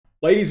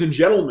Ladies and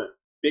gentlemen,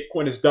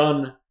 Bitcoin has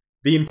done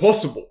the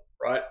impossible,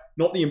 right?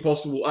 Not the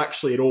impossible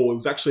actually at all. It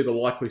was actually the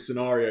likely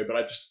scenario, but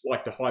I just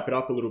like to hype it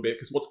up a little bit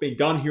because what's been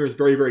done here is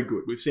very, very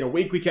good. We've seen a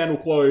weekly candle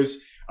close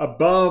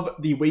above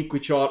the weekly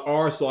chart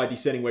RSI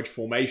descending wedge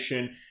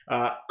formation,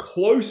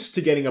 close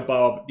to getting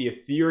above the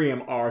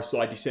Ethereum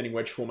RSI descending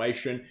wedge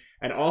formation.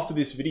 And after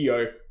this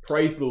video,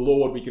 praise the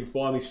Lord, we can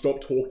finally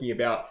stop talking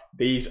about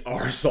these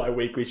RSI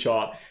weekly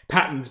chart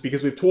patterns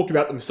because we've talked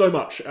about them so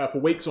much. For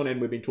weeks on end,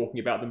 we've been talking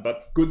about them,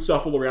 but good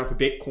stuff all around for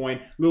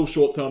Bitcoin. Little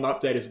short-term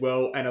update as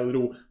well, and a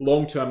little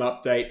long-term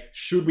update.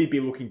 Should we be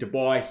looking to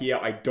buy here?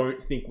 I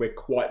don't think we're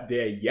quite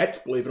there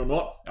yet, believe it or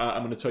not.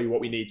 I'm going to tell you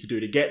what we need to do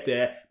to get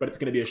there, but it's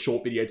going to be a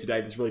short video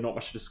today. There's really not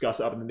much to discuss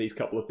other than these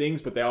couple of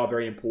things, but they are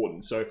very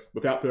important. So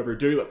without further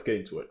ado, let's get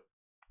into it.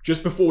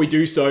 Just before we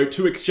do so,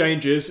 two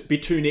exchanges,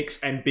 BitTunix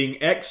and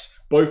BingX,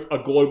 both are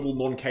global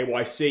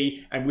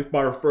non-KYC, and with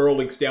my referral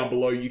links down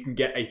below, you can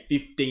get a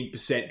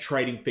 15%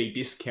 trading fee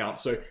discount.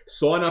 So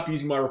sign up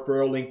using my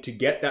referral link to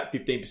get that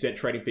 15%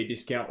 trading fee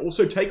discount.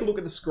 Also, take a look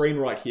at the screen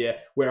right here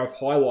where I've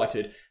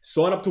highlighted.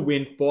 Sign up to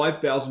win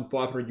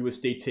 5,500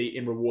 USDT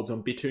in rewards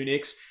on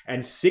BitTunix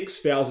and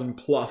 6,000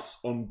 plus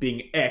on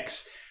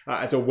BingX.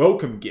 As a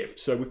welcome gift.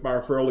 So with my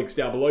referral links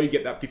down below, you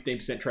get that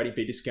 15% trading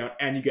fee discount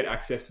and you get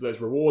access to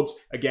those rewards.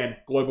 Again,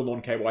 global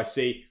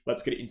non-KYC.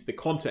 Let's get into the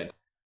content.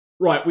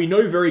 Right, we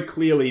know very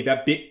clearly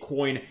that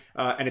Bitcoin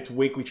and its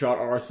weekly chart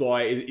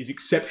RSI is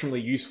exceptionally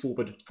useful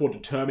for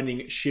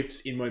determining shifts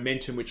in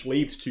momentum, which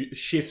leads to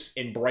shifts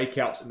in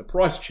breakouts in the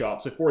price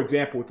chart. So for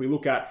example, if we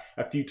look at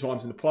a few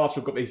times in the past,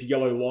 we've got these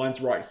yellow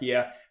lines right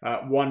here,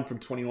 one from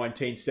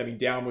 2019 stemming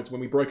downwards. When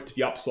we broke it to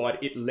the upside,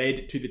 it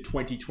led to the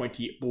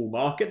 2020 bull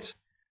market.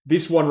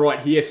 This one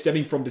right here,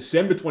 stemming from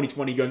December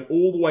 2020, going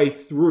all the way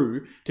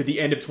through to the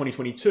end of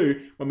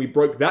 2022. When we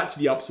broke that to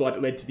the upside,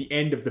 it led to the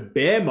end of the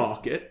bear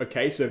market.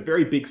 Okay, so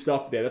very big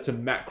stuff there. That's a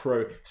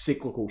macro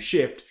cyclical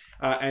shift.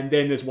 And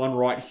then there's one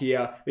right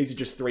here. These are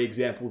just three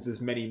examples.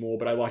 There's many more,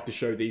 but I like to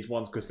show these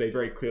ones because they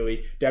very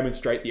clearly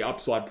demonstrate the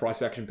upside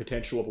price action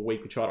potential of a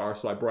weekly chart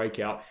RSI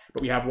breakout.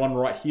 But we have one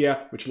right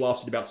here, which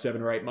lasted about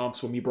 7 or 8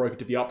 months. When we broke it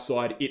to the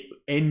upside, it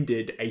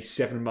ended a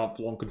 7-month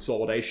long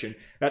consolidation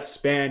that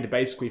spanned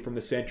basically from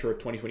the center of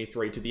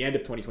 2023 to the end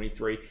of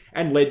 2023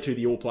 and led to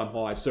the all-time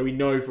highs. So we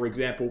know, for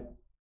example,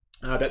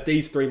 that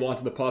these three lines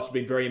in the past have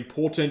been very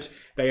important.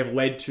 They have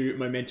led to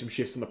momentum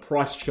shifts in the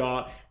price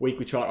chart.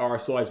 Weekly chart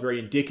RSI is very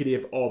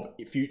indicative of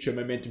future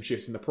momentum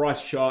shifts in the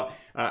price chart.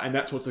 And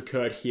that's what's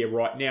occurred here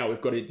right now.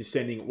 We've got a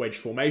descending wedge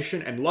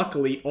formation. And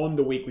luckily on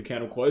the weekly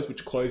candle close,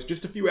 which closed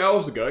just a few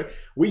hours ago,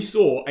 we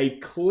saw a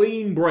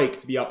clean break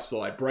to the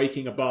upside,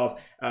 breaking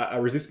above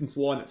a resistance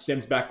line that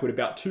stems backward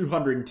about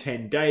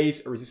 210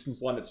 days, a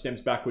resistance line that stems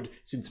backward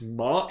since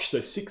March. So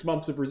 6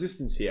 months of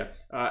resistance here.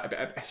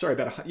 Sorry,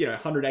 about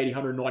 180,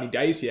 190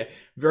 days here.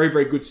 Very,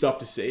 very good stuff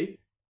to see.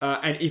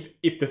 And if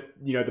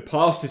the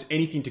past is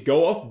anything to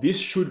go off, this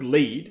should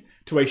lead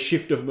to a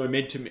shift of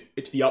momentum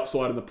to the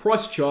upside on the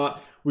price chart,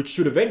 which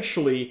should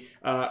eventually,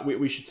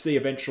 we should see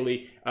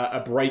eventually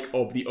a break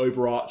of the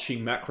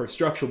overarching macro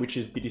structure, which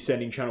is the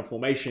descending channel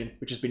formation,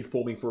 which has been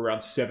forming for around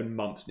 7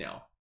 months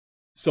now.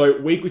 So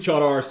weekly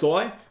chart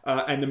RSI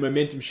and the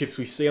momentum shifts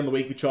we see on the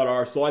weekly chart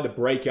RSI, the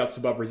breakouts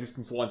above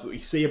resistance lines that we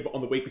see on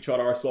the weekly chart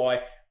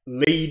RSI,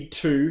 lead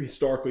to,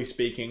 historically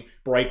speaking,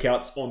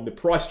 breakouts on the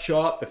price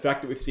chart. The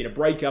fact that we've seen a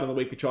breakout on the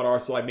weekly chart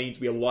RSI means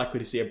we are likely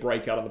to see a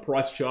breakout on the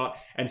price chart.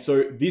 And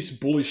so this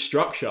bullish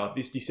structure,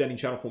 this descending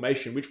channel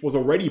formation, which was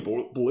already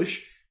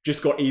bullish,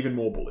 just got even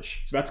more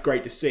bullish. So that's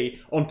great to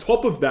see. On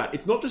top of that,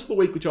 it's not just the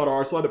weekly chart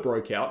RSI that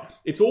broke out.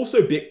 It's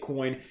also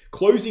Bitcoin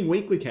closing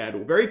weekly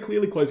candle, very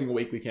clearly closing a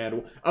weekly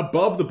candle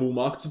above the bull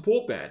market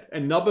support band.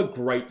 Another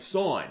great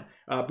sign.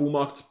 Bull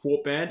market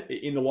support band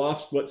in the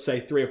last, let's say,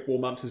 3 or 4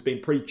 months has been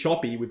pretty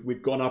choppy.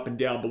 We've gone up and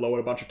down below it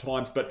a bunch of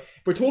times. But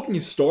if we're talking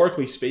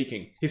historically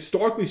speaking,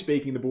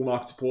 the bull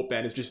market support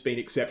band has just been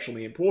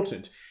exceptionally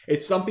important.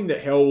 It's something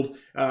that held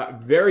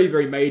very,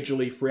 very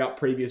majorly throughout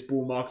previous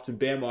bull markets and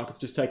bear markets.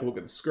 Just take a look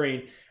at the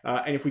screen.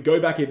 And if we go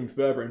back even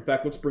further, in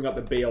fact, let's bring up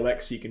the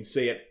BLX so you can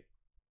see it,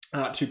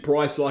 to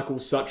price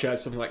cycles such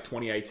as something like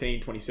 2018,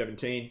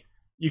 2017.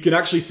 You can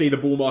actually see the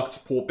bull market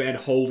support band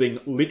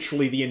holding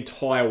literally the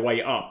entire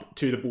way up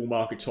to the bull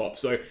market top.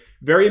 So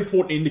very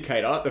important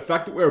indicator. The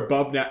fact that we're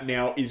above that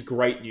now is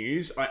great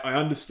news. I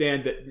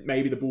understand that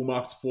maybe the bull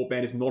market support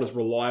band is not as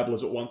reliable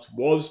as it once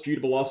was due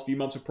to the last few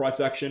months of price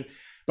action,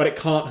 but it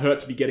can't hurt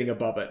to be getting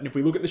above it. And if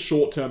we look at the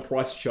short-term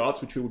price charts,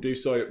 which we will do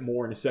so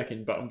more in a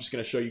second, but I'm just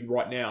going to show you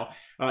right now,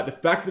 the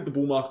fact that the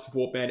bull market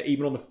support band,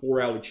 even on the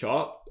 4-hourly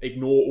chart,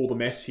 ignore all the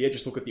mess here,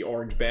 just look at the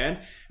orange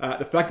band,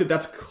 the fact that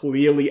that's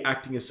clearly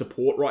acting as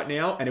support right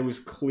now, and it was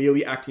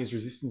clearly acting as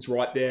resistance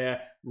right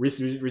there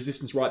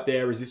resistance right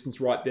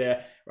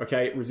there,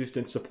 okay,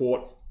 resistance,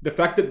 support. The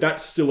fact that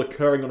that's still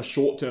occurring on a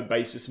short-term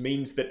basis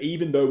means that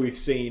even though we've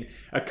seen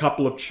a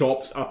couple of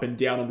chops up and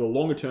down on the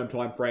longer-term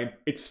time frame,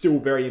 it's still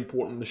very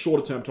important in the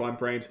shorter-term time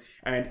frames.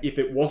 And if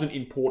it wasn't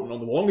important on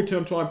the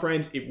longer-term time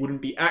frames, it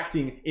wouldn't be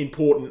acting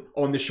important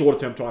on the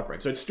shorter-term time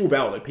frame. So it's still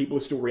valid. People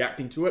are still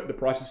reacting to it. The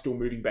price is still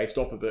moving based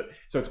off of it.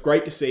 So it's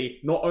great to see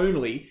not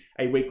only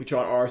a weekly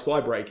chart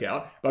RSI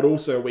breakout, but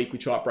also a weekly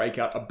chart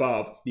breakout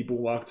above the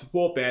bull market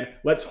support band.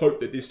 Let's hope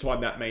that this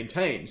time that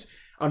maintains.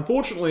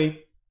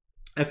 Unfortunately,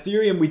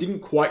 Ethereum, we didn't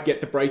quite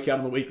get the breakout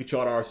on the weekly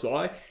chart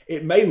RSI.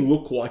 It may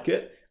look like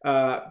it,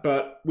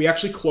 but we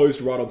actually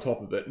closed right on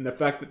top of it. And the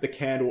fact that the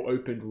candle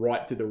opened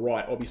right to the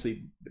right,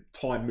 obviously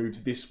time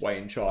moves this way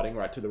in charting,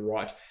 right to the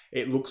right.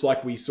 It looks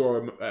like we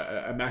saw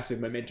a massive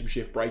momentum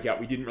shift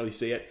breakout. We didn't really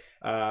see it.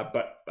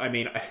 But I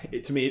mean,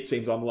 to me, it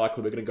seems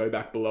unlikely we're going to go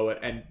back below it.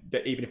 And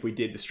that even if we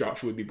did, the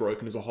structure would be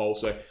broken as a whole.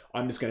 So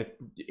I'm just going to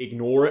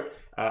ignore it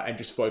and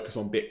just focus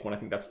on Bitcoin. I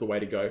think that's the way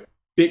to go.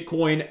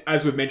 Bitcoin,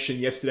 as we've mentioned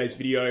in yesterday's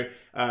video,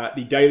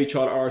 the daily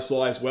chart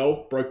RSI as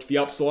well broke to the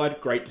upside.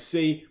 Great to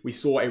see. We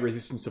saw a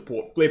resistance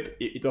support flip.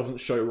 It doesn't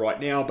show right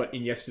now, but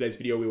in yesterday's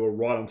video, we were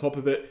right on top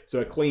of it.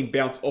 So a clean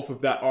bounce off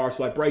of that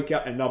RSI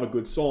breakout, another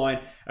good sign.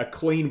 A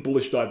clean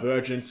bullish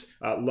divergence,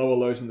 lower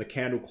lows on the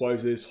candle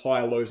closes,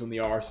 higher lows on the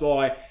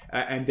RSI.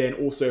 And then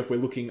also if we're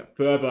looking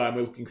further and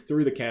we're looking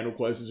through the candle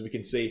closes, we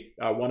can see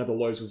one of the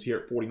lows was here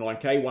at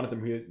 49K. One of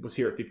them was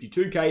here at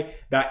 52K.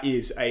 That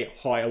is a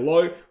higher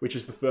low, which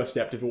is the first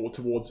step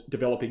towards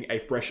developing a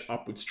fresh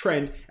upwards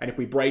trend. And if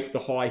we break the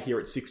high here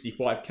at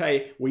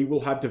 65K, we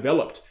will have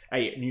developed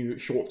a new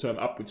short-term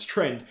upwards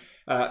trend.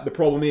 The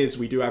problem is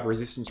we do have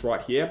resistance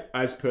right here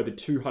as per the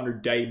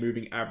 200-day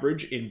moving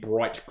average in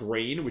bright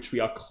green, which we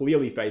are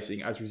clearly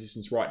facing as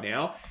resistance right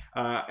now.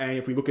 And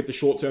if we look at the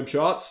short-term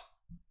charts,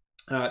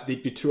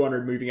 the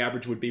 200 moving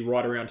average would be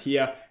right around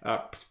here,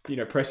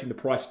 pressing the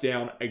price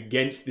down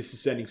against this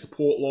ascending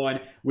support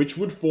line, which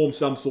would form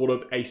some sort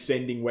of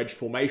ascending wedge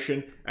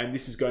formation. And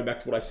this is going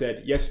back to what I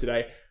said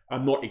yesterday.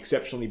 I'm not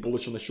exceptionally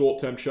bullish on the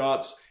short-term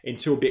charts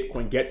until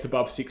Bitcoin gets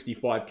above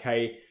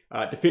 65K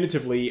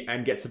definitively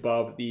and gets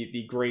above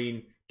the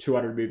green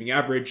 200 moving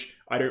average.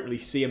 I don't really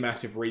see a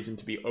massive reason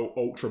to be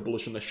ultra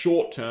bullish on the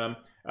short term.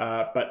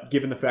 But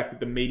given the fact that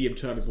the medium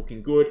term is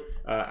looking good,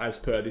 as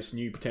per this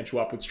new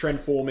potential upwards trend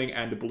forming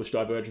and the bullish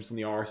divergence in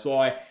the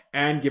RSI,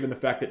 and given the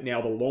fact that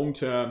now the long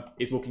term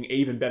is looking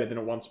even better than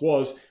it once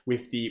was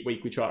with the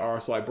weekly chart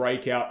RSI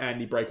breakout and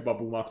the break above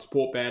bull market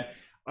support band,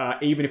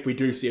 even if we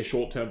do see a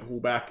short-term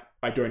pullback,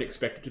 I don't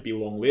expect it to be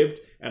long-lived,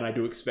 and I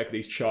do expect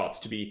these charts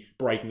to be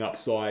breaking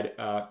upside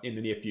in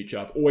the near future.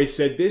 I've always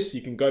said this.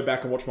 You can go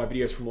back and watch my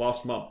videos from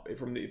last month,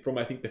 from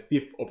I think the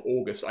 5th of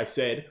August. I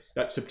said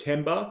that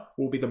September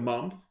will be the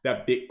month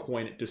that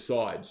Bitcoin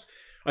decides.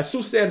 I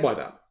still stand by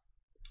that.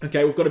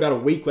 Okay, we've got about a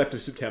week left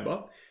of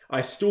September.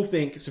 I still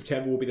think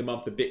September will be the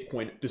month that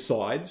Bitcoin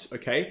decides.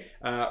 Okay,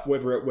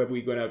 whether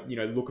we're going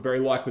to look very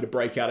likely to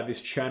break out of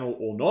this channel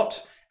or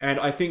not. And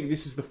I think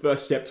this is the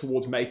first step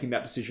towards making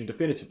that decision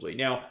definitively.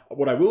 Now,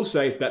 what I will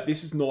say is that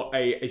this is not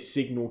a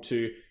signal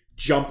to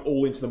jump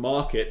all into the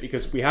market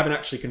because we haven't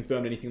actually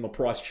confirmed anything on the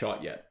price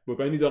chart yet.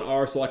 We've only done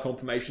RSI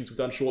confirmations, we've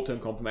done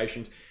short-term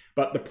confirmations,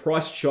 but the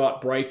price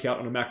chart breakout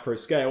on a macro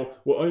scale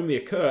will only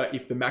occur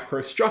if the macro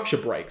structure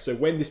breaks. So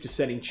when this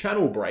descending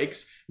channel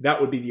breaks,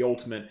 that would be the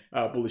ultimate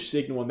bullish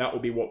signal, and that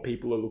will be what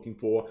people are looking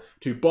for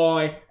to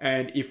buy.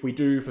 And if we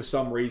do, for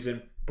some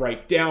reason,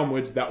 break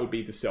downwards, that would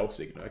be the sell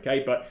signal,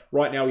 okay? But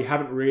right now we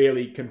haven't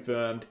really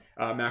confirmed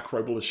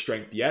macro bullish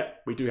strength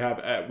yet. We do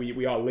have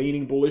we are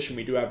leaning bullish and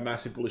we do have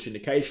massive bullish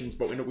indications,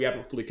 but we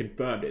haven't fully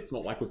confirmed it. It's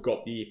not like we've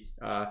got the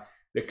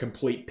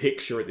complete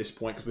picture at this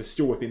point because we're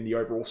still within the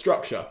overall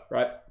structure,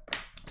 right?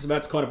 So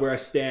that's kind of where I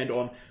stand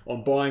on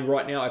buying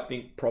right now. I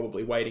think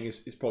probably waiting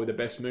is probably the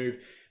best move.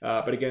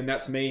 But again,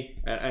 that's me,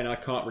 and I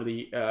can't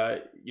really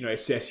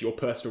assess your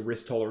personal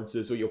risk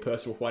tolerances or your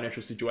personal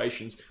financial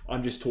situations.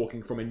 I'm just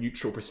talking from a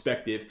neutral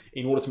perspective.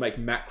 In order to make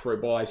macro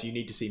buys, you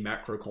need to see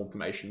macro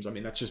confirmations. I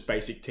mean, that's just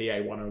basic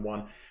TA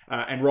 101.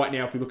 And right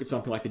now, if we look at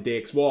something like the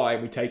DXY,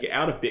 and we take it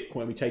out of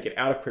Bitcoin, we take it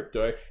out of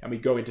crypto, and we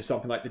go into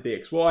something like the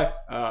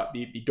DXY,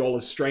 the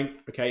dollar's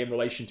strength, okay, in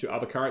relation to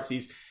other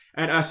currencies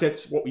and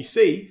assets, what we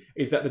see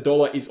is that the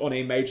dollar is on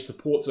a major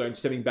support zone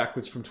stemming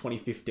backwards from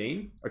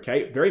 2015,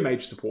 okay, very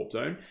major support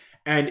zone.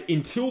 And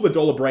until the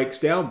dollar breaks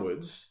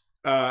downwards,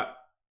 I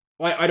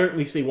don't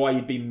really see why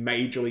you'd be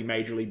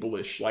majorly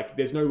bullish. Like,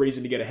 there's no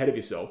reason to get ahead of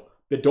yourself.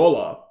 The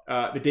dollar,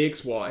 the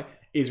DXY,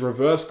 is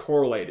reverse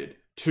correlated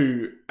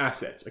to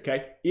assets,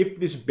 okay? If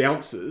this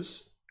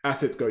bounces,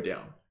 assets go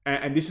down.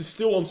 And this is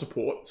still on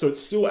support, so it's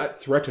still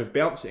at threat of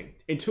bouncing.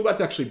 Until that's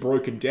actually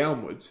broken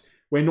downwards,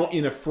 we're not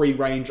in a free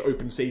range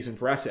open season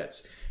for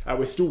assets.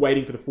 We're still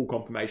waiting for the full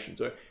confirmation.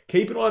 So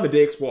keep an eye on the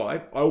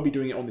DXY. I will be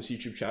doing it on this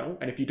YouTube channel.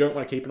 And if you don't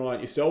want to keep an eye on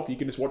it yourself, you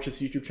can just watch this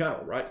YouTube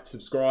channel, right?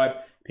 Subscribe,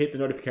 hit the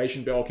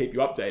notification bell, I'll keep you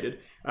updated.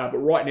 But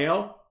right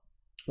now,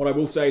 what I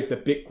will say is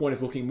that Bitcoin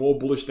is looking more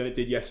bullish than it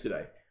did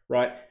yesterday,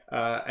 right?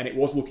 and it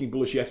was looking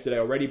bullish yesterday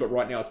already, but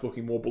right now it's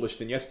looking more bullish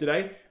than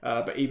yesterday.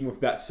 But even with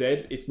that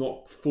said, it's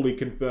not fully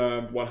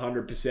confirmed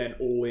 100%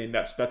 all in.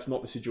 That's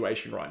not the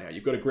situation right now.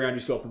 You've got to ground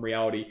yourself in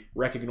reality,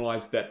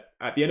 recognize that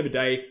at the end of the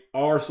day,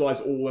 RSI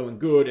is all well and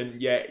good,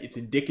 and yeah, it's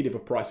indicative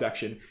of price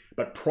action,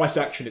 but price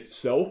action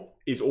itself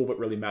is all that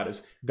really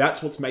matters.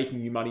 That's what's making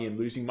you money and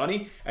losing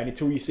money. And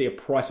until you see a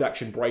price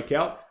action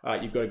breakout,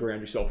 you've got to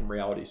ground yourself in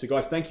reality. So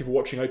guys, thank you for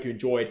watching. Hope you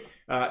enjoyed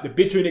the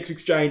BitTuneX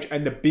exchange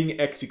and the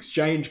BingX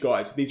exchange,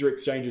 guys. These are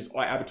exchanges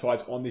I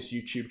advertise on this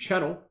YouTube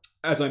channel.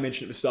 As I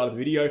mentioned at the start of the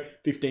video,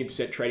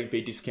 15% trading fee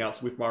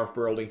discounts with my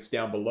referral links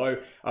down below.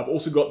 I've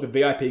also got the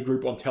VIP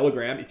group on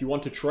Telegram. If you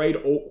want to trade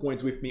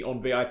altcoins with me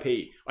on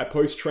VIP, I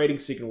post trading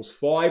signals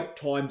 5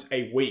 times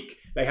a week.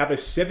 They have a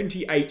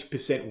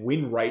 78%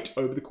 win rate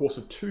over the course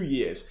of 2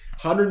 years.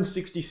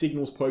 160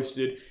 signals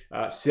posted,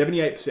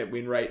 78%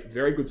 win rate.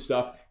 Very good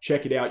stuff.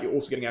 Check it out. You're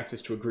also getting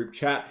access to a group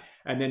chat.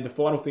 And then the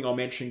final thing I'll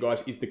mention,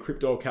 guys, is the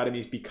Crypto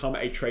Academy's Become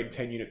a Trader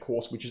 10-unit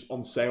course, which is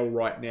on sale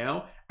right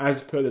now.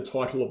 As per the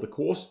title of the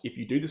course, if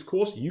you do this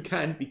course, you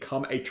can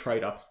become a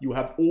trader. You will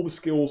have all the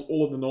skills,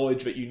 all of the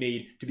knowledge that you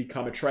need to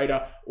become a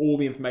trader. All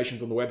the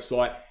information's on the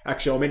website.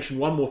 Actually, I'll mention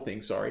one more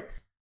thing, sorry.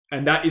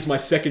 And that is my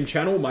second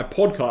channel, my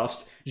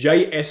podcast,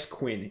 JS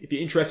Quinn. If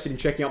you're interested in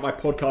checking out my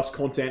podcast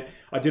content,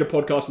 I did a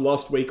podcast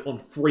last week on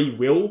free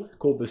will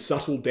called The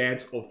Subtle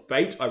Dance of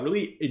Fate. I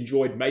really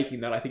enjoyed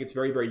making that. I think it's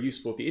very, very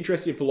useful. If you're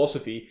interested in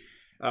philosophy,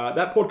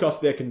 that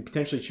podcast there can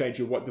potentially change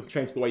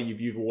the way you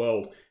view the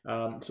world.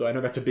 So I know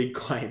that's a big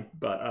claim,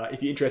 but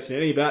if you're interested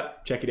in any of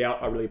that, check it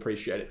out. I really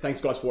appreciate it. Thanks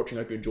guys for watching.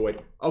 I hope you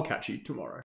enjoyed. I'll catch you tomorrow.